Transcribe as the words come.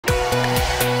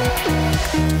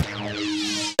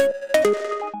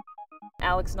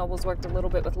Alex Noble's worked a little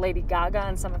bit with Lady Gaga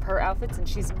on some of her outfits, and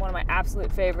she's one of my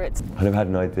absolute favorites. I've had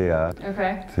an idea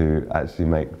to actually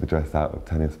make the dress out of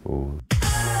tennis balls.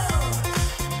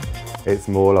 It's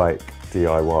more like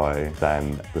DIY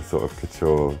than the sort of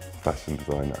couture fashion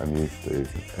design that I'm used to.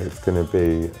 It's going to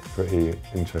be pretty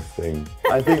interesting.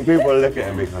 I think people will look at it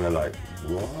and be kind of like,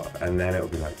 what? And then it'll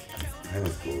be like,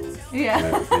 tennis balls. Yeah.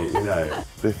 And it'll be, you know,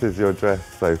 this is your dress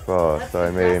so far. That's so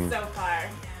I mean, so far.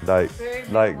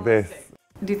 like this.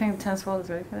 Do you think the tennis ball is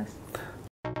ready for this?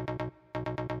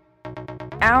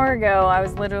 An hour ago, I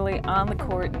was literally on the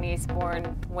court in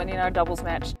Eastbourne, winning our doubles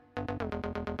match.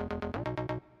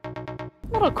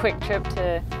 A little quick trip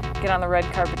to get on the red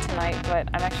carpet tonight, but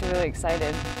I'm actually really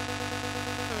excited.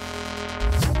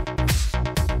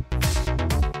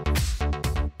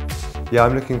 Yeah,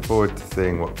 I'm looking forward to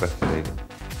seeing what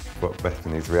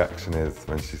Bethany's reaction is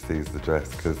when she sees the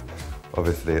dress, because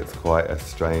obviously it's quite a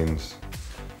strange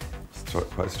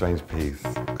piece.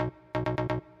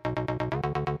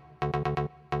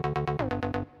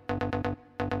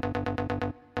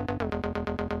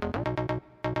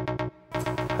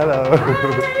 Hello.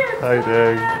 How are you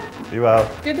doing? You well?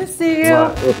 Good to see you.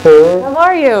 How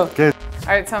are you? Good. All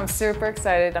right, so I'm super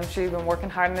excited. I'm sure you've been working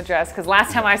hard on the dress, because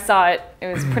last time I saw it,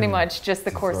 it was pretty much just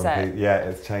the corset. Yeah,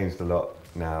 it's changed a lot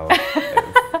now.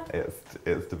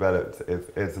 It's developed.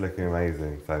 It's looking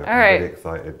amazing. So I'm really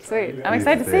excited. Sweet. I'm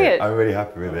excited to see it. I'm really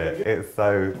happy with it. It's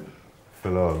so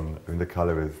full on. I mean, the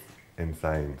colour is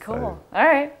insane. Cool. So All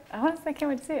right. I can't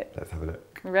wait to see it. let's have a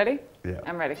look. You ready? Yeah.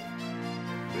 I'm ready.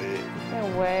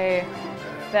 No way.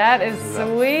 That is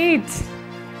sweet.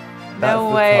 No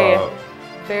way. Top.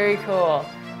 Very cool.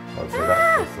 Oh, so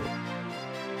that's awesome.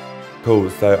 Cool.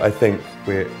 So I think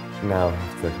we now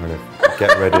have to kind of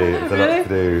get ready. There's a lot to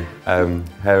do.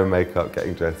 Hair and makeup,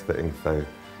 getting dressed, fitting. So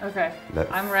okay.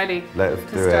 I'm ready. Let's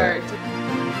to do start.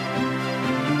 it.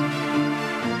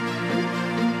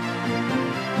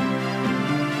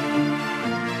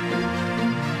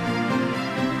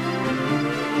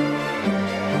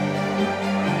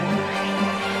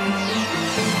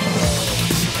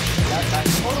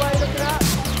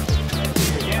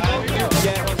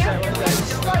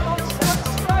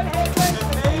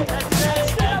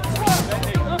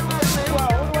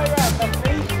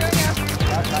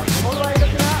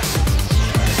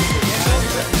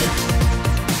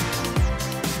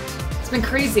 It's been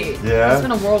crazy. Yeah? It's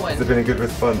been a whirlwind. Has it been a good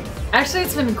response? Actually,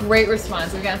 it's been a great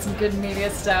response. We've gotten some good media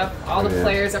stuff. All the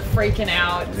players are freaking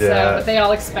out. Yeah. So, but they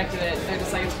all expected it. They're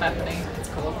just like, it's Bethany. It's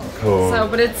cool. Cool. So,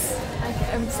 but it's,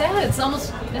 I'm sad. It's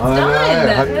almost, it's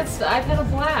done. I've had a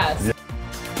blast. Yeah.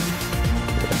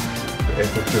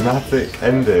 It's a dramatic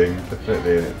ending,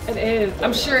 definitely. It is.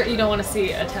 I'm sure you don't want to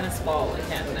see a tennis ball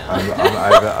again now.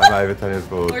 I'm over tennis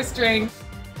balls. Or string.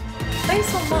 Thanks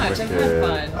so much. I've had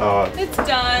fun. Oh, It's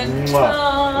done.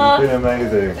 Mwah. It's been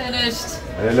amazing. Finished.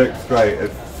 And it looks great.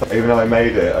 Even though I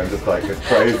made it, I'm just like, it's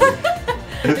crazy.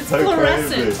 It's so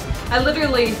fluorescent. crazy. I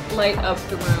literally light up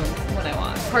the room when I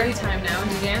want. Party time now.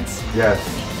 Do you dance? Yes.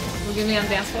 Will you get me on the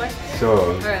dance floor?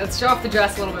 Sure. All right, let's show off the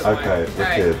dress a little bit more. Okay, All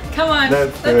right, wicked. come on.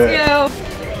 Let's go.